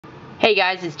Hey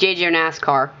guys, it's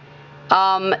jgonascar.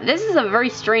 This is a very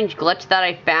strange glitch that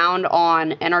I found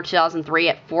on NR2003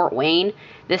 at Fort Wayne.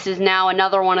 This is now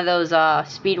another one of those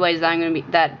speedways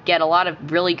that get a lot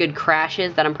of really good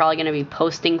crashes that I'm probably gonna be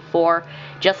posting for,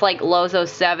 just like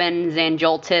Lozo7,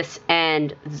 Zanjoltis,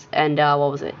 and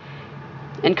what was it?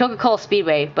 And Coca-Cola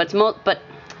Speedway. But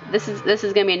this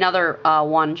is gonna be another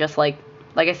one, just like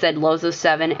I said,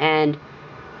 Lozo7 and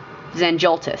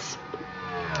Zanjoltis.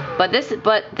 But this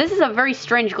is a very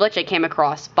strange glitch I came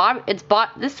across.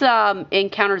 This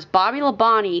encounters Bobby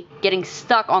Labonte getting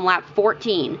stuck on lap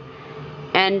 14,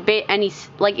 and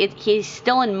he's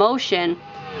still in motion.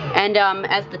 And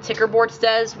as the ticker board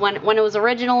says, when it was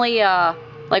originally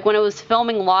when it was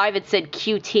filming live, it said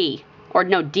QT or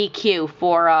no DQ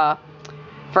for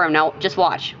him. Now just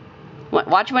watch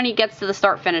when he gets to the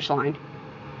start finish line.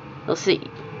 You'll see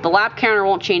the lap counter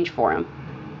won't change for him.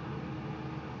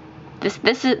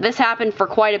 This happened for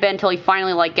quite a bit until he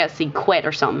finally he quit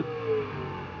or something.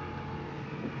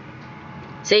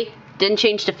 See, didn't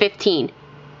change to 15.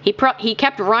 He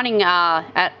kept running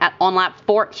on lap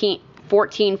 14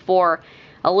 for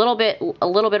a little bit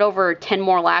over 10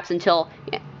 more laps until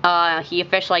he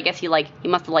officially, I guess he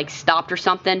must have stopped or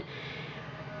something.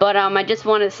 But I just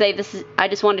wanted to say I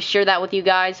just wanted to share that with you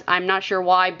guys. I'm not sure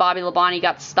why Bobby Labonte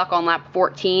got stuck on lap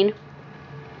 14.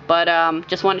 But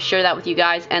just wanted to share that with you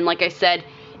guys, and like I said,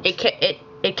 it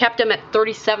kept him at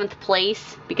 37th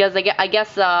place because I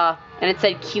guess and it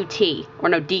said QT or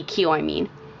no DQ. I mean,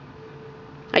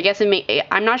 I guess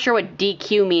I'm not sure what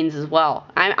DQ means as well.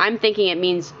 I'm thinking it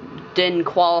means didn't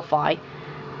qualify,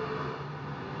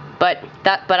 but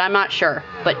I'm not sure.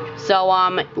 But so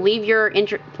leave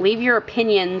your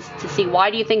opinions to see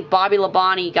why do you think Bobby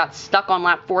Labonte got stuck on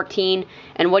lap 14,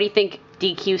 and what do you think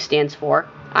DQ stands for?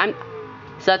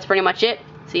 So that's pretty much it.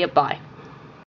 See ya, bye.